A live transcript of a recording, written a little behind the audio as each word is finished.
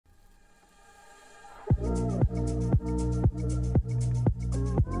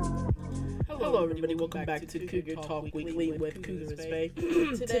Hello everybody, welcome back to CougarTalk Weekly with Cougarisbae.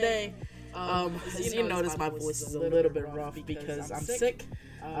 Today, as you notice, my voice is a little bit rough because I'm sick.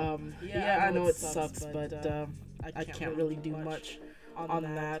 Yeah, I know it sucks, but I can't really do much on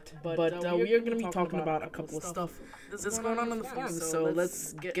that. But we are going to be talking about a couple of stuff that's going on the forums, so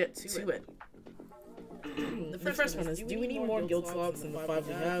let's get to it. The first one is, do we need more guild slots than the 5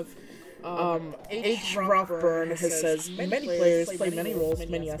 we have? H. Rothburn says, many players play many roles,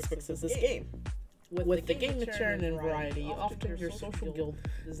 many aspects of this game. With the game maturity and variety, often your social guild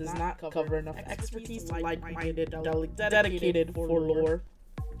does not cover enough expertise to like-minded, dedicated for lore,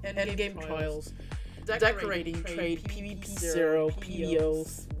 endgame trials, decorating, trade, PvP 0,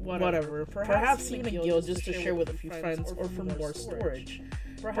 POs, whatever. Perhaps even a guild just to share with a few friends or for more storage.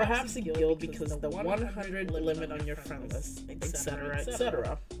 Perhaps a guild because of the 100 limit on your friend list, etc.,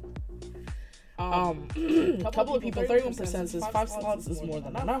 etc. Couple of people, 31% says 5 slots is more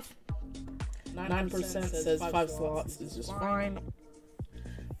than enough. 9% says 5 slots is just fine.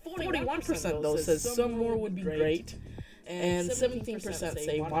 41% though says some more would be great. And 17%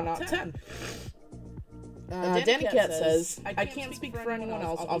 say why not 10. Danny Cat says, I can't speak for anyone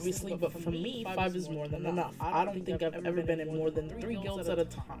else, obviously, but for me, 5 is more than enough. I don't think I've ever been in more than 3 guilds at a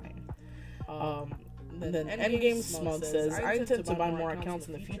time. And then Endgame Smug says, I intend to buy more accounts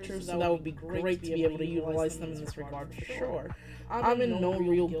in the future, so that would be great to be able to utilize them in this regard for sure. I'm in no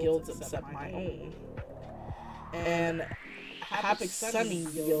real guilds except my own. And Hapic Semi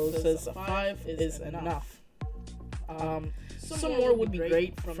Yo says 5 is enough. Some more would be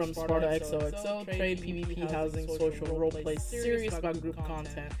great from Sparta XOXO, trade, PvP, housing, social, roleplay, serious about group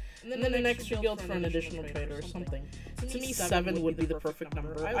content, and then an extra guild for an additional trader or something. To me, 7 would be the perfect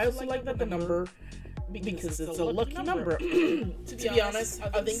number. I also like that the number because it's a lucky number. To be honest,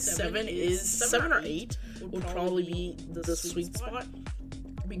 I think 7 or 8 would probably be the sweet spot.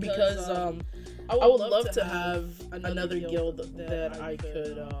 Because I would love to have another guild that I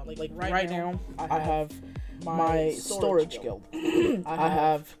could, like right now, I have my storage guild. I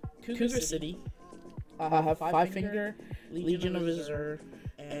have Cougar City, I have Five Finger, Legion of Azure,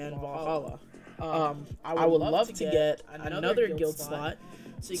 and Valhalla. I would love to get another guild slot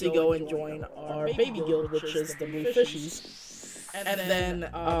to go and join our baby guild, which is the Blue Fishies, and then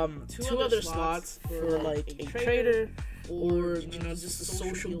 2 other slots for like a trader or just a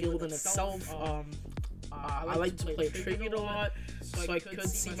social guild in itself. I like to play Tribute a lot, so I could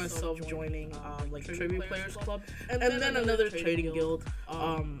see myself joining like Tribute Players Club, and then another trading guild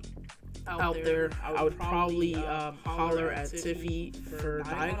out there. I would probably holler at Tiffy for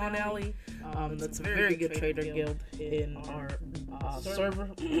Diagon Alley. That's a very good trader guild in our server.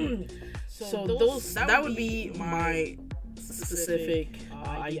 So that would be my specific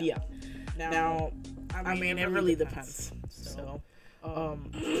idea. Now, I mean, it really depends. So,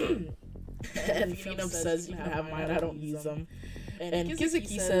 and Phenom says you can have mine, I don't use them. And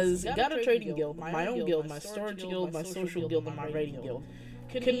Kizaki says, got a trading guild, my own guild, my storage guild, my social guild, and my raiding guild.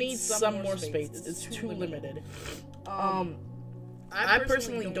 Could need some more space, it's too limited. I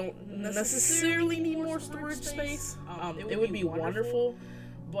personally don't necessarily need more storage space. It would be wonderful,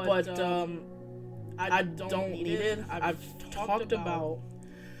 but I don't need it. I've talked about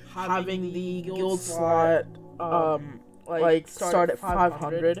having the guild slot like start at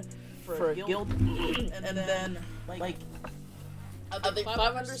 500 for a guild, and then like I think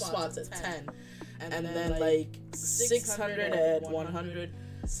 500 spots at 10, and then like 600 at 100,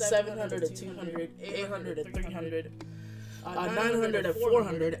 700 at 200, 800 at 300, 900 at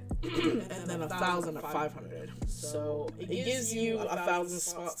 400, and then 1,000 at 500. So it gives you 1,000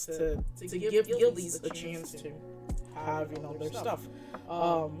 spots to give guildies a chance to have their stuff.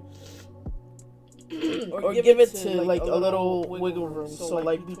 Or give it to like a little wiggle room. So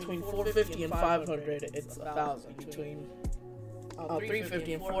like between 450 and 500, it's 1,000. Between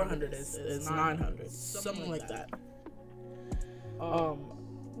 350 and 400 is 900, something like that.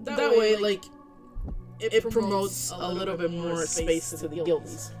 That way, like it promotes a little bit more space to the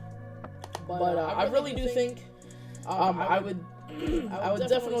guildies. But I really do think I would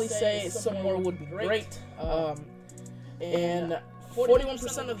definitely say some more would be great. And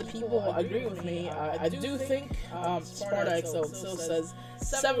 41% of the people agree with me. I do think Sparta XOXO says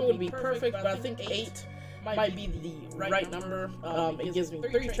 7 would be perfect, but I think 8 might be the right number. It gives me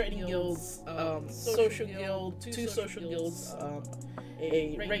 3 trading guilds, social guild, 2 social guilds,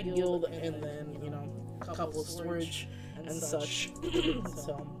 a raid guild, and then a couple of storage and such.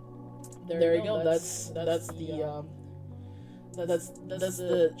 So there you go. That's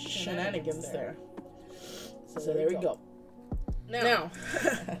the shenanigans there. So there we go. Now,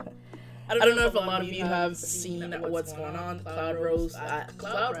 I don't know if a lot of you have seen what's going on.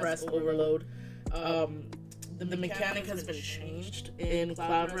 Cloud Rest Overload the mechanic has been changed in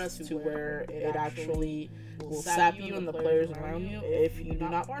Cloud Rest to where it actually will sap you and the players around you if you do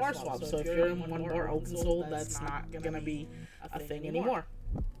not bar swap. So if you're in one bar open soul, that's not gonna be a thing anymore.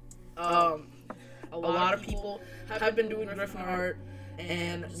 A lot of people have been doing Griffin art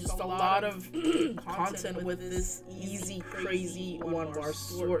and just a lot of content with this easy, crazy one bar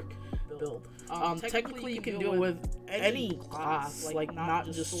Sork build. Technically, you can do it with any class, like not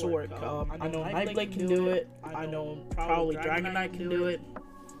just Sork. I know Nightblade can do it. I know probably Dragon Knight can do it.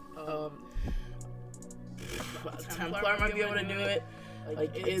 Templar might be able to do it.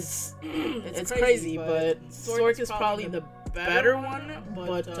 Like it's crazy, but Sork is probably the better one.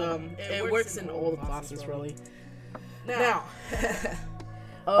 But it works in all the classes really. Now,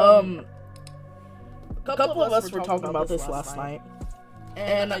 a couple of us were talking about this last night.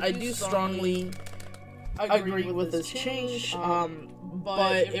 And I do strongly agree with this change,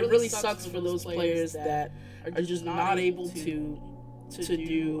 but it really sucks for those players that are just not able to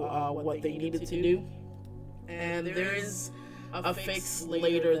do what they needed to do. And there is a fix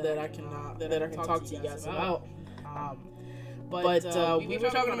later that I can talk to you guys about. But we were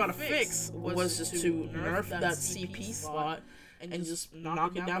talking about a fix was just to nerf that CP slot and just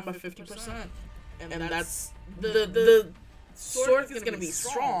knock it down by 50%. And that's the Sork is going to be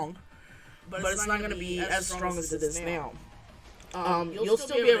strong, but it's not going to be as strong as it is now. You'll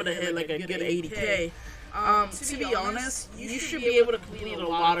still be able to hit like a good 80k. To be honest, you should be able to complete a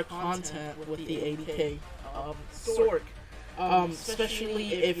lot of content with the 80k Sork,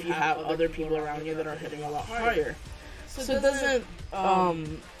 especially if you have other people around you that are hitting a lot higher. So it doesn't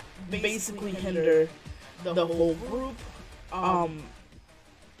basically hinder the whole group.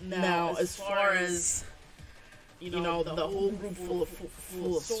 Now, as far as the whole group full of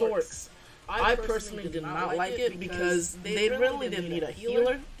Sorks, I personally did not like it because they really didn't need a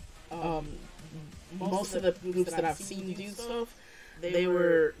healer. Most of the groups that I've seen do stuff, they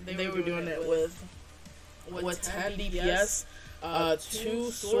were doing it with 10 DPS, 2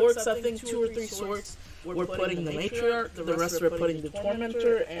 Sorks, I think 2 or 3 Sorks were putting the Matriarch, the rest were putting the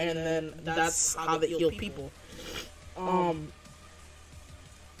Tormentor, and then that's how they heal people. I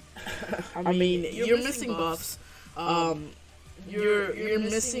mean, you're missing buffs. You're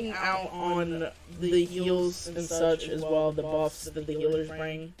missing out on the heals and such as well, the buffs that the healers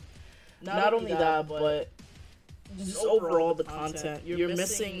bring. Not only that, but just overall the content. You're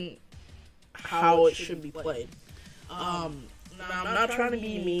missing how it should be played. Now, I'm not trying to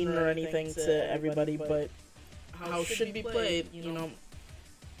be mean or anything to everybody, but how it should be played,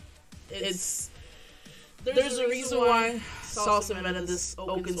 there's a reason why Sauce invented this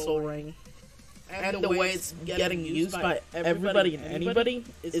Oaken Soul Ring. And the way it's getting used by everybody and anybody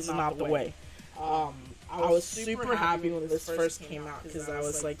is not the way. I was super happy when this first came out because I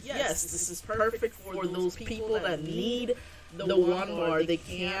was like, yes, this is perfect for those people that need the one bar. They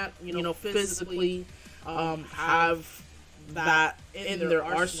can't, physically have that in their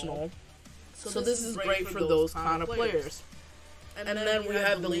arsenal. So this is great for those kind of players. And then we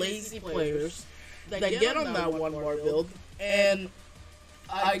have the lazy players that get on that one bar build, and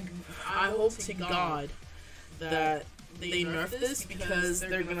I hope to God that they nerf this because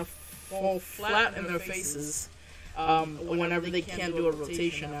they're gonna fall flat in their faces whenever they can't do a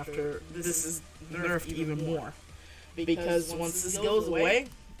rotation after this is nerfed even more. Because once this goes away,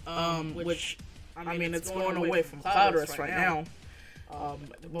 which I mean it's going away from Cloud Rest right now,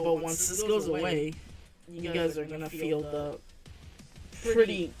 but once this goes away, you guys are gonna feel the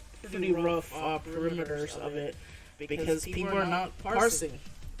pretty rough perimeters of it. Because people are not parsing.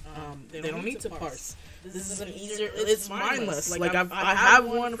 They don't need to parse. This is an easier. It's mindless. Like I have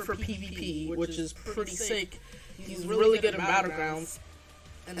one for PvP, which is pretty sick. He's really good in battlegrounds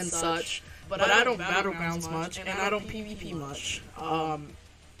and such. But I don't battlegrounds much, and I don't PvP much.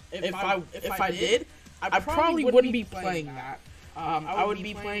 If I did, I probably wouldn't be playing that. I would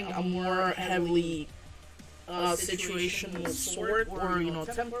be playing a more heavily situational sword or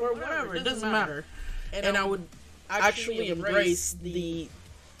Templar, whatever. It doesn't matter. And I would actually embrace the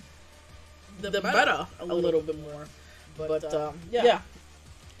meta a little bit more. But yeah.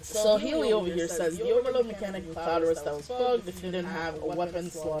 So Healy over here says the overload mechanic in Cloud Rest that was bugged if you didn't have a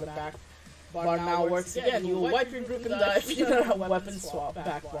weapon slot back bar now works again. You will wipe your group and die if you don't have a weapon swap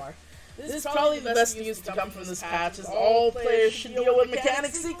back bar. This is probably the best news to come from this patch, as all players should deal with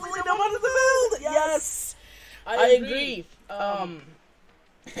mechanics equally no matter the build. Yes, I agree.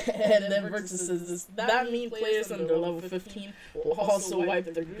 And then Versus says this, that mean players under level 15 will also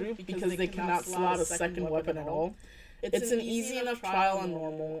wipe their group because they cannot slot a second weapon at all. It's an easy enough trial on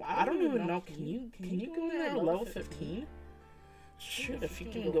normal. I don't even know, can you go in there at level 15? shoot, if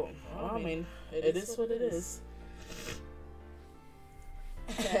you can go, well, I mean, it is what it is.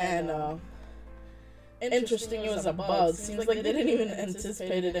 And interesting, it was a bug. Seems like they didn't even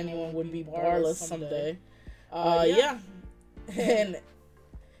anticipate that anyone would be barless someday. Yeah, and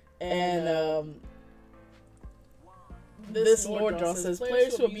this lore draw says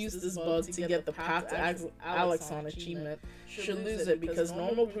players who abuse this bug to get the path to Alexon achievement should lose it because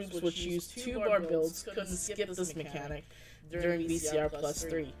normal groups which use 2-bar builds couldn't skip this mechanic during BCR plus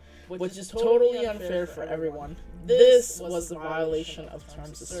 3, which is totally unfair for everyone. This was a violation of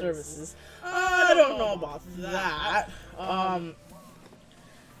terms of services. I don't know about that.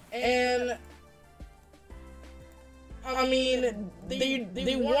 And I mean,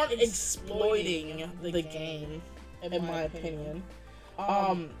 they weren't exploiting the game, in my opinion.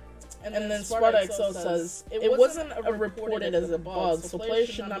 And then Sparta XL says, it wasn't reported as a bug, so players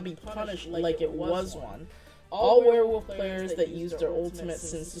should not be punished like it was one. All werewolf players that used their ultimate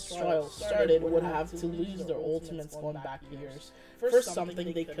since this trial started would have to lose their ultimates going back years for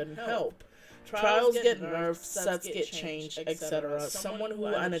something they couldn't help. Trials get nerfed, sets get changed, etc. Someone who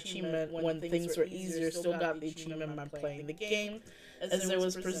had an achievement when things were easier still got the achievement by playing the game as it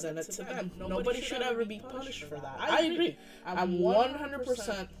was presented to them. Nobody should ever be punished for that. I agree. I'm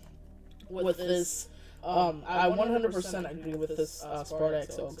 100% with this. I 100% agree with this Sparta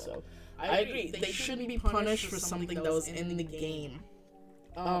XO. So I agree. They shouldn't be punished for something that was in the game.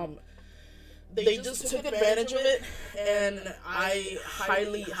 They just took advantage of it, and I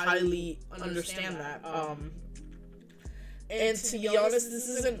highly understand that. And to be honest, this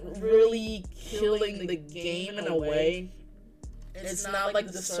isn't really killing the game in a way. It's not like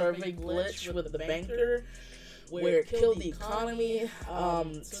the survey glitch with the banker, where it killed the economy.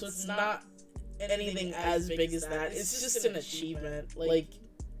 So it's not anything as big as that. It's just an achievement. Like,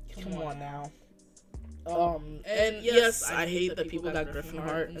 come on now. And yes, I hate that people got Griffin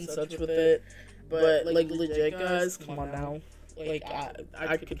Heart and such with it, but like legit guys, come on now. Like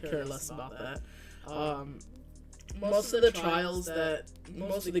I could care less about that. Most of the trials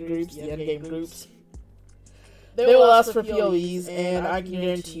most of the groups, the endgame groups, they will ask for POEs, and I can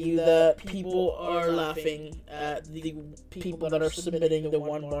guarantee you that people are laughing at the people that are submitting the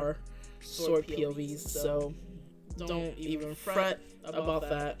 1-bar sword POVs. So don't even fret about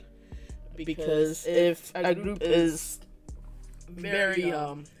that. Because if a group is very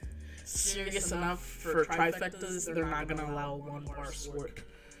serious enough for trifectas, they're not gonna allow 1-bar sword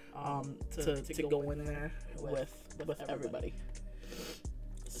to go in there with everybody.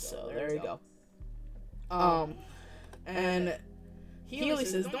 So there you go. And Healy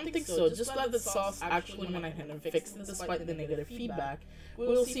says, don't think so. Just glad that Sauce actually went ahead and fixed it despite the negative feedback. We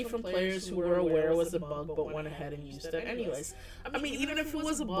will see from players who were aware it was a bug but went ahead and used it anyways. I mean, even if it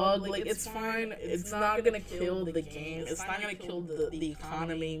was a bug, like, it's fine. It's not gonna kill the game. It's not gonna kill the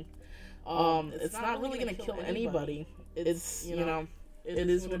economy. It's not really gonna kill anybody. It's, you know, it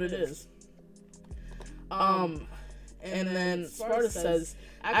is what it is. And then Sparta says,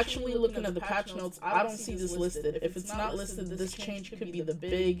 actually looking at the patch notes, I don't see this listed. If it's not listed, this change could be the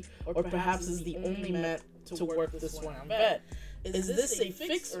big, or perhaps is the only meant to work this way on vet. Is this a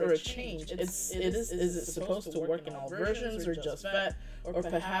fix or a change? Is it supposed to work in all versions or just vet, or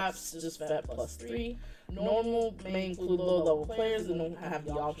perhaps just vet plus 3? Normal may include low-level players that don't have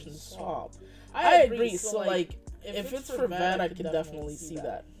the option to swap. I agree. So like, if it's for vet, I could definitely see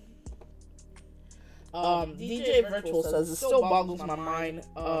that. DJ Virtual says, it still boggles my mind,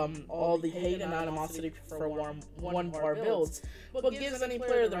 all the hate and animosity for 1-bar builds, but gives any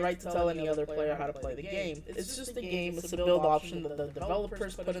player the right to tell any other player how to play the game. It's just a game, it's a build option that the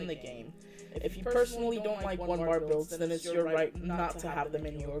developers put in the game. If you personally don't like 1-bar builds, then it's your right not to have them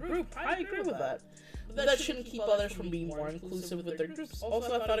in your group. I agree with that. But that shouldn't keep others from being more inclusive with their groups.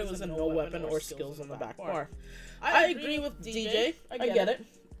 Also, I thought it was a no weapon or skills on the back bar. I agree with DJ, I get it.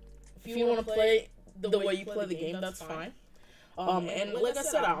 If you want to play the way you play the game, that's fine. And like I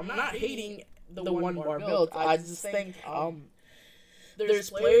said, I'm not hating the 1-bar build. I just think there's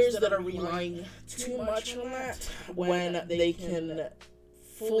players that are relying too much on that when they can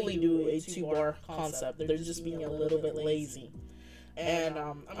fully do a 2-bar concept. They're just being a little bit lazy. And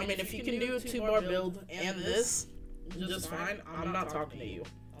I mean, if you can do a 2-bar build and this, just fine. I'm not talking to you.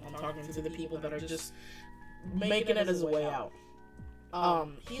 I'm talking to the people that are just making it as a way out.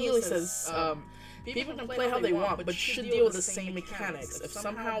 Healy says, people can play how they want, but should deal with the same mechanics. If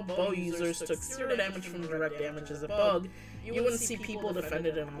somehow bow users took 0 damage from direct damage as a bug, you wouldn't see people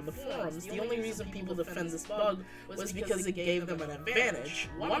defending it on the forums. The only reason people defend this bug was because it gave them an advantage.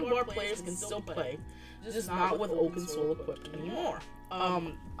 1-bar players can still play, just not with Open Soul equipped anymore.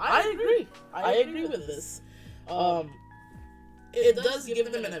 I agree. I agree with this. it does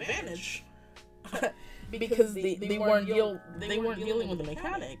give them an advantage. Because they weren't dealing with the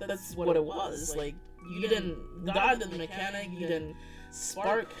mechanic. That's what it was. Like, you didn't die to the mechanic, you didn't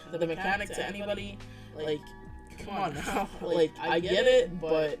spark the mechanic to anybody. Like, come on now. Like, I get it,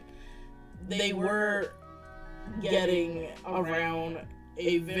 but they were getting around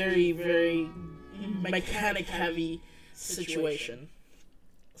a very, very mechanic heavy situation.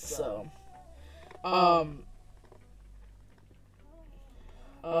 So,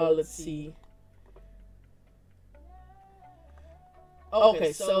 let's see.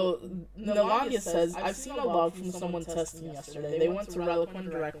 Okay, so Nelandia says, I've seen a log from someone testing yesterday. They went to Reliquant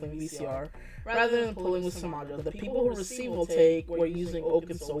directly in VCR rather than pulling with Samaja. The people who received will take were using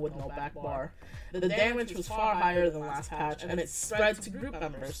Oaken Soul with no back bar. The damage was far higher than last patch, and it spread to group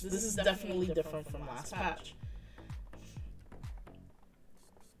members. This is definitely different from last patch.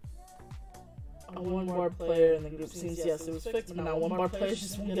 A one-bar player in the group seems, yes, it was fixed, but now one-bar players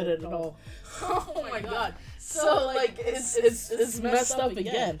just won't get it at all. Oh my god. So, like, it's messed up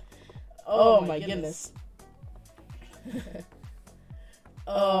again. Oh my goodness.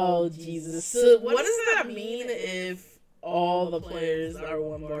 Oh, Jesus. So, what does that mean if all the players are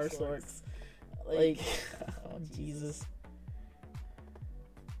one-bar sorts? Like, oh, Jesus.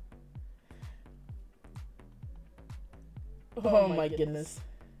 Oh my goodness.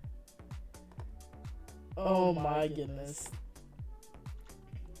 Oh my goodness.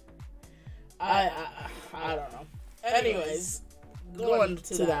 I don't know. Anyways, going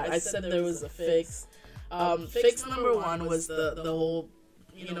to that, I said there was a fix. Fix number one was the whole,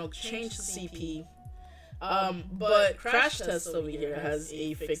 change to CP. But Crash Test over here has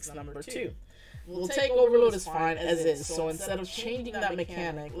a fix number two. We'll take Overload as fine as is, so instead of changing that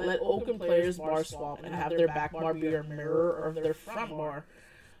mechanic, let Oaken players bar swap and have their back bar be a mirror of their front bar.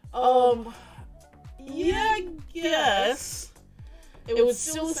 Yeah, I guess. It would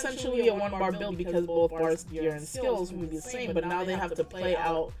still essentially be a one-bar build because both bars, gear, and skills would be the same, but now they have to play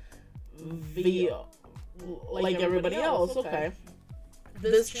out via like everybody else. Okay.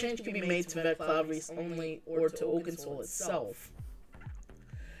 This change can be made to Vet Cloud Race only or to Oaken Soul itself.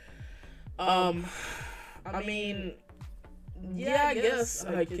 I mean, yeah, I guess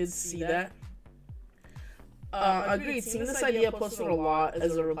I could see that. Agreed. Seeing this idea posted a lot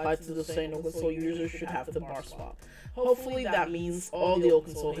as a reply to the saying Oaken Soul users should have the bar swap. Hopefully that means all the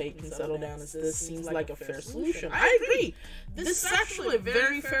Oaken Soul hate can settle down, as this seems like a fair solution. I agree. This is actually a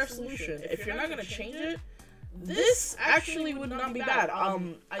very fair solution. If you're not going to change it, this actually would not be bad.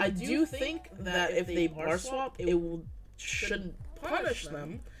 I do think that if they bar swap, should punish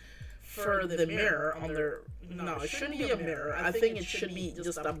them for the mirror on their... No, it shouldn't be a mirror. I think it should be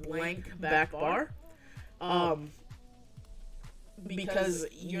just a blank back bar. Because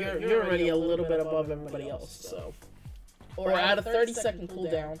you're already a little bit above everybody else, so. Or add a 30-second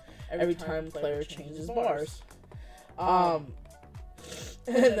cooldown every time player changes bars. And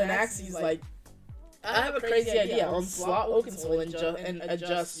then Axie's like, I have a crazy idea. Unslot Oaken Soul and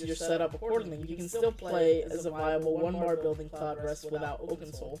adjust your setup accordingly. You can still play as a viable one-bar building Cloud Rest without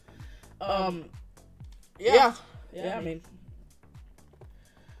Oaken Soul. Yeah, I mean,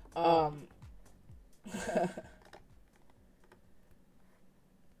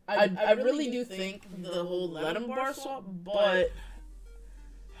 I really do think the whole let him bar swap, but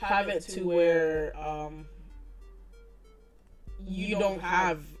have it to where you don't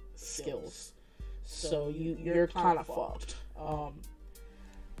have skills, so you're kind of fucked.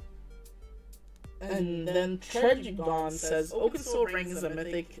 And then Tregigon says, Oaken Soul Ring is a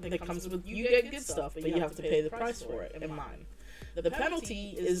mythic that comes with, you get good stuff, but you have to pay the price for it, in mine. The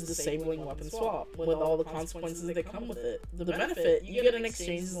penalty is disabling weapon swap, with all the consequences that come with it. The benefit you get in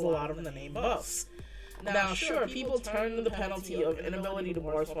exchange is a lot of the name buffs. Now, sure, people turn the penalty of inability to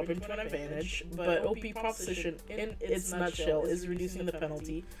bar swap into an advantage, but OP proposition in its nutshell is reducing the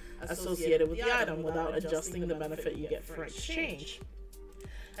penalty associated with the item without adjusting the benefit you get for exchange.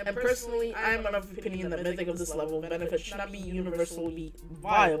 And personally, I am of opinion that mythic of this level benefit should not be universally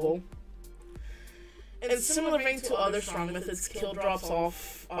viable. In similar vein to other strong methods, kill drops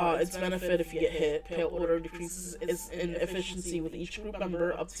off its benefit if you get hit. Pale order decreases its efficiency with each group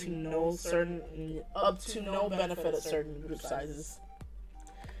member up to no benefit at certain group sizes.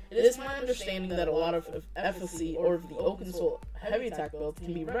 It is my understanding that a lot of efficacy or the Oaken Soul heavy attack build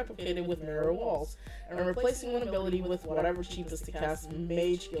can be replicated with mirror walls, and replacing one ability with whatever cheapest to cast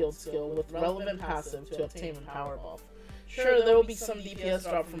Mage Guild skill with relevant passive to obtain a power buff. Sure, there will be some DPS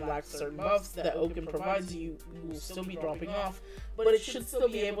drop from lack of certain buffs that Oaken provides you will still be dropping off, but it should still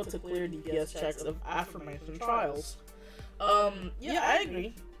be able to clear DPS checks of aforementioned trials. Yeah, I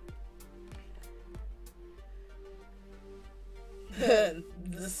agree. The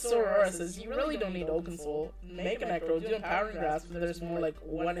Sorora says, you really don't need Oak Soul. Make a Necro, do Empowering Grasp, but there's more like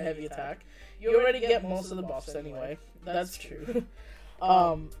one heavy attack. You already get most of the buffs anyway. That's true.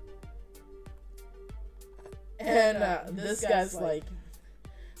 This guy's like,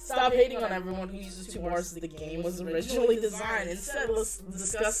 stop hating on everyone who uses 2 bars as the game was originally designed. Instead, let's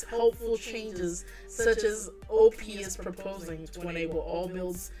discuss helpful changes such as OP is proposing to enable all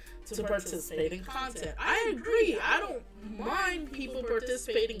builds to participate in content. I agree. I don't mind people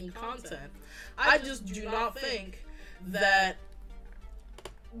participating in content. I just do not think that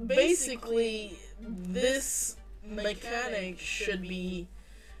basically this mechanic should be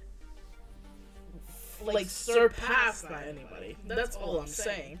like surpassed by anybody. That's all I'm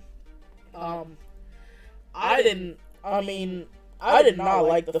saying. I did not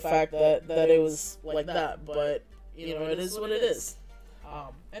like the fact that it was like that, but you know, it is what it is.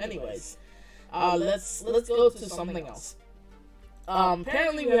 Anyways, let's go to something else.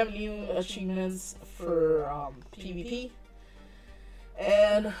 Apparently we have new achievements for PvP,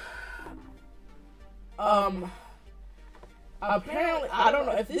 and apparently, I don't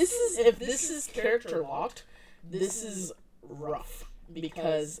know if this is character locked. This is rough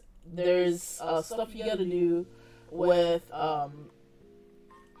because there's stuff you gotta do with all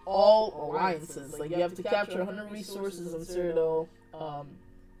alliances. Like, you have to capture 100 resources in Cyrodiil.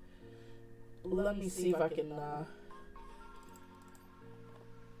 Let me see if I can.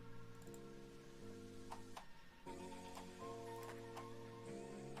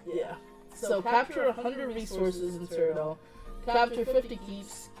 Yeah. So capture 100 resources in Cyrodiil. Capture 50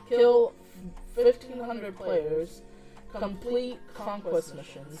 keeps, kill 1,500 players, complete conquest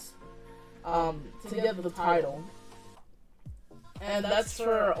missions, to get the title. And that's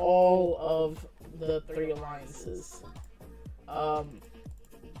for all of the 3 alliances.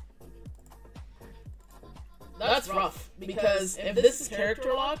 That's rough, because if this is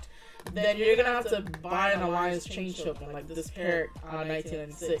character locked, then you're gonna have to buy an alliance change token, like this parrot on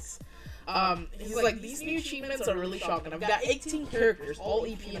 1996. He's like, these new achievements are really shocking. I've got 18 characters, all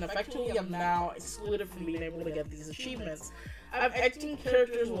EP, and effectively I'm now excluded from being able to get these achievements. I have 18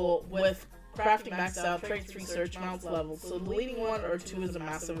 characters with crafting maxed out, traits research, mounts levels, so deleting 1 or 2 is a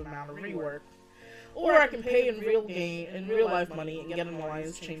massive amount of rework. Or I can pay in real life money and get an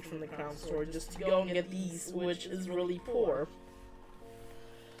alliance change from the crown store just to go and get these, which is really poor.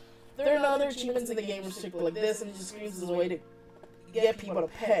 There are no other achievements in the game restricted like this, and it just screams as a way to get people to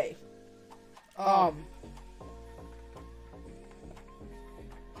pay. I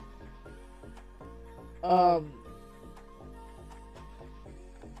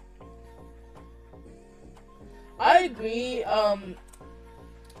agree,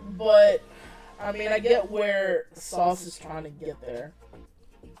 but I mean, I get where Sauce is trying to get there.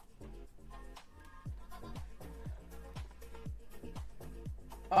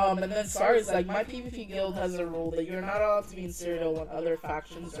 And then Sar's like, my PvP guild has a rule that you're not allowed to be in Cyrodiil when other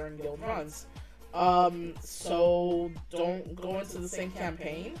factions are in guild runs. So don't go into the same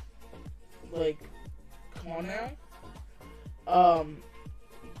campaign. Like, come on now.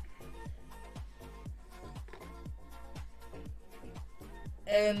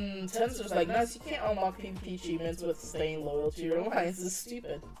 And Tensor's like, nice, you can't unlock PvP achievements with staying loyal to your alliance. This is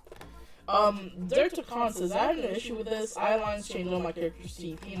stupid. Dirt Khan says, I have no issue with this. I alliance change all my characters to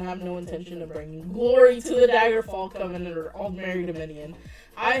TP and have no intention of bringing glory to the Daggerfall Covenant or Aldmeri Dominion.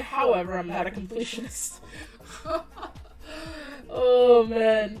 However, I'm not a completionist. Oh,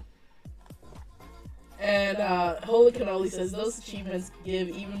 man. And Holy Cannoli says, those achievements give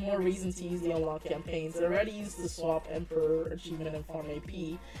even more reason to use the unlock campaigns. They already used to swap Emperor achievement and farm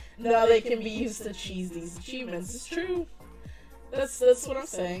AP. Now they can be used to cheese these achievements. It's true. That's what I'm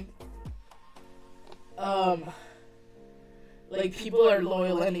saying. Like, people are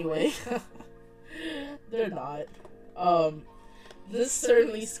loyal anyway. They're not. This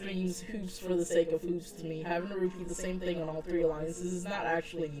certainly screams hoops for the sake of hoops to me. Having to repeat the same thing on all 3 alliances is not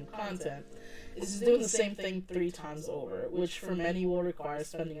actually new content. It's just doing the same thing 3 times over, which for many will require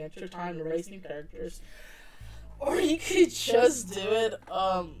spending extra time to raise new characters. Or you could just do it,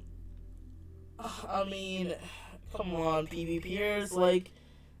 I mean, come on, PvPers, like,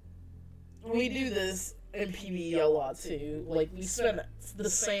 we do this in PvE a lot too. Like, we spend the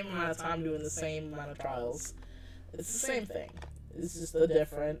same amount of time doing the same amount of trials. It's the same thing. It's just a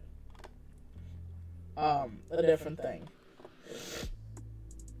different thing.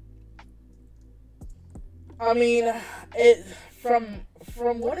 I mean,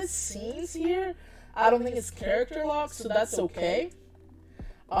 from what it seems here, I don't think it's character locked, so that's okay.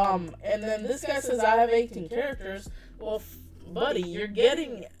 And then this guy says, I have 18 characters. Well, buddy, you're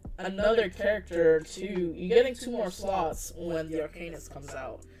getting another character to, you're getting 2 more slots when the Arcanist comes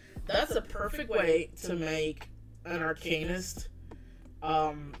out. That's a perfect way to make an Arcanist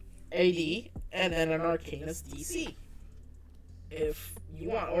AD and then an Arcanist DC. If you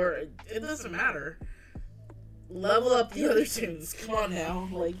want, or it doesn't matter. Level up the other tunes. Come on now,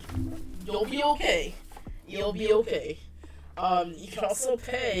 like, you'll be okay. You'll be okay. You can also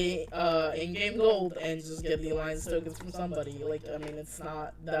pay in-game gold and just get the alliance tokens from somebody. Like, I mean, it's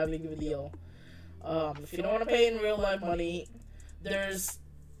not that big of a deal. If you don't want to pay in real life money, there's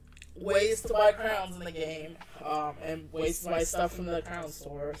ways to buy crowns in the game, and ways to buy stuff from the crown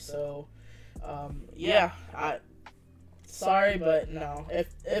store. So, yeah, sorry, but no.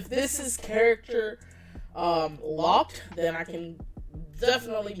 If this is character locked, then I can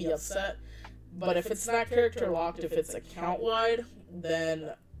definitely be upset. But if it's not character locked, if it's account wide,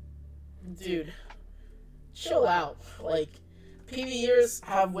 then, dude, chill out. Like, PvEers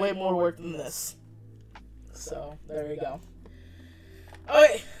have way more work than this. So, there you go.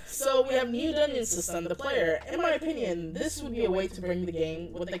 Okay, so we have new dungeon system. The player, in my opinion, this would be a way to bring the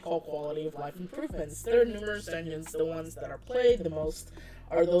game what they call quality of life improvements. There are numerous dungeons. The ones that are played the most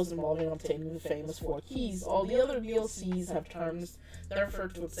are those involving obtaining the famous 4 keys. All the other DLCs have terms that refer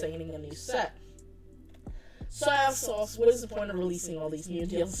to obtaining a new set. So I asked Sauce, what is the point of releasing all these new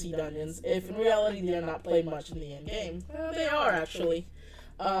DLC dungeons if in reality they are not played much in the end game? Well, they are, actually.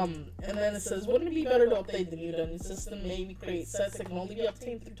 And then it says, wouldn't it be better to update the new dungeon system, maybe create sets that can only be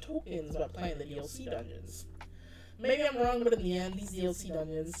obtained through tokens by playing the DLC dungeons? Maybe I'm wrong, but in the end, these DLC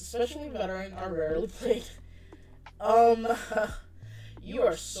dungeons, especially veteran, are rarely played. You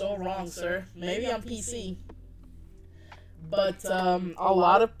are so wrong, sir. Maybe on PC. But, a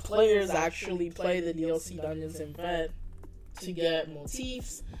lot of players actually play the DLC dungeons in bed to get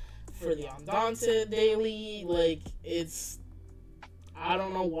motifs for the Undaunted daily. Like, it's, I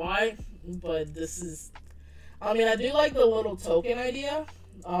don't know why, but this is, I mean, I do like the little token idea,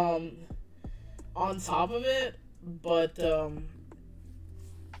 on top of it, but,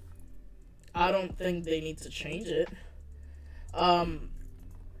 I don't think they need to change it.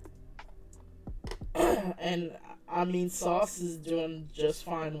 And I mean, Sauce is doing just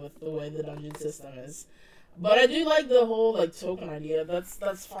fine with the way the dungeon system is. But I do like the whole, like, token idea.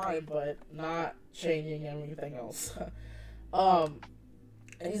 That's fine, but not changing everything else. And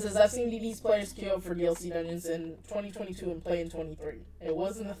he says, I've seen DD's players queue up for DLC dungeons in 2022 and play in 23. It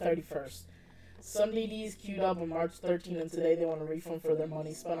wasn't the 31st. Some DDs queued up on March 13th, and today they want a refund for their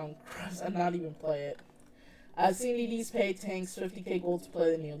money spent on Crust and not even play it. I've seen DDs pay tanks 50k gold to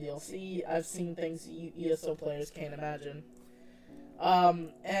play the new DLC. I've seen things ESO players can't imagine.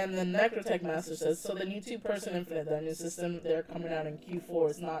 And the Necrotech Master says, so the new 2-person infinite dungeon system, they're coming out in Q4,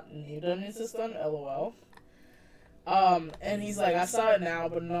 is not a new dungeon system, lol. And he's like, I saw it now,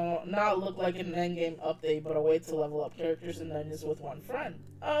 but not look like an endgame update, but a way to level up characters in dungeons with one friend.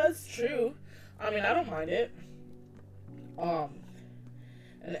 It's true. I mean, I don't mind it.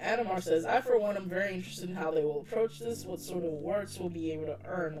 And Adamar says, I for one am very interested in how they will approach this, what sort of rewards we'll be able to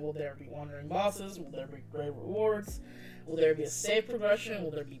earn. Will there be wandering bosses? Will there be great rewards? Will there be a save progression?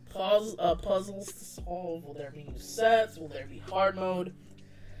 Will there be puzzles to solve? Will there be new sets? Will there be hard mode?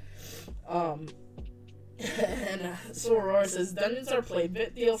 And Soror says, dungeons are played.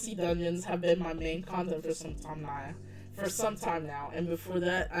 Bit DLC dungeons have been my main content for some time now, and before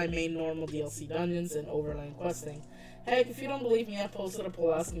that, I made normal DLC dungeons and overland questing. Heck, if you don't believe me, I posted a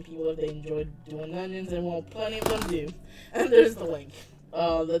poll asking people if they enjoyed doing dungeons, and well, plenty of them do. And there's the link.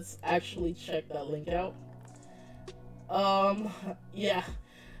 Let's actually check that link out. Yeah.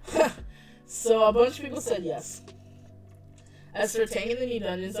 So a bunch of people said yes. As for tanking the new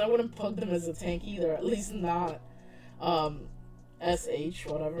dungeons, I wouldn't pug them as a tank either, at least not, SH,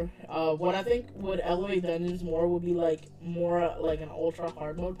 whatever. What I think would elevate dungeons more would be more like an ultra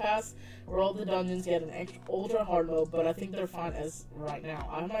hard mode pass, where all the dungeons get an ultra hard mode, but I think they're fine as right now.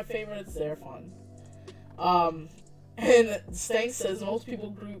 I have my favorites, they're fun. And Stank says most people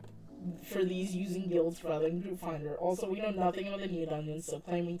group for these using guilds rather than group finder. Also, we know nothing about the new dungeons, so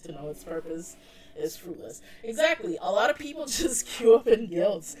claiming to know its purpose is fruitless. Exactly. A lot of people just queue up in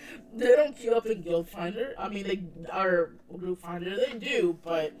guilds. They don't queue up in guild finder. I mean, they are group finder. They do,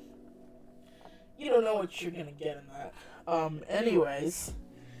 but you don't know what you're gonna get in that. Anyways,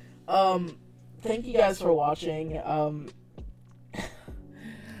 thank you guys for watching. I'm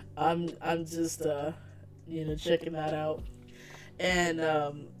just checking that out, and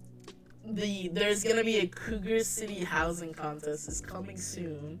there's gonna be a Cougar City housing contest. It's coming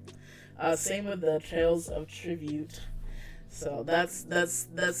soon. Same with the Trails of Tribute. So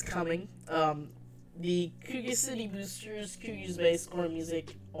that's coming. the Cougar City Boosters, Cougarisbae, Score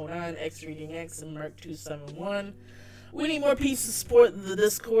Music 09, X Reading X, and Merc 271. We need more people to support the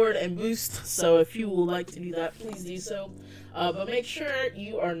Discord and Boost, so if you would like to do that, please do so. But make sure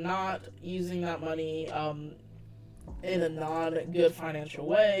you are not using that money in a non-good financial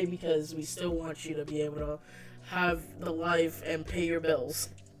way, because we still want you to be able to have the life and pay your bills.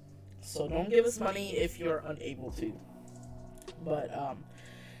 So don't give us money if you're unable to. But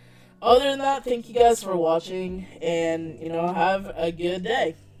other than that, thank you guys for watching, and have a good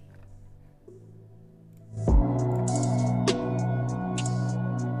day.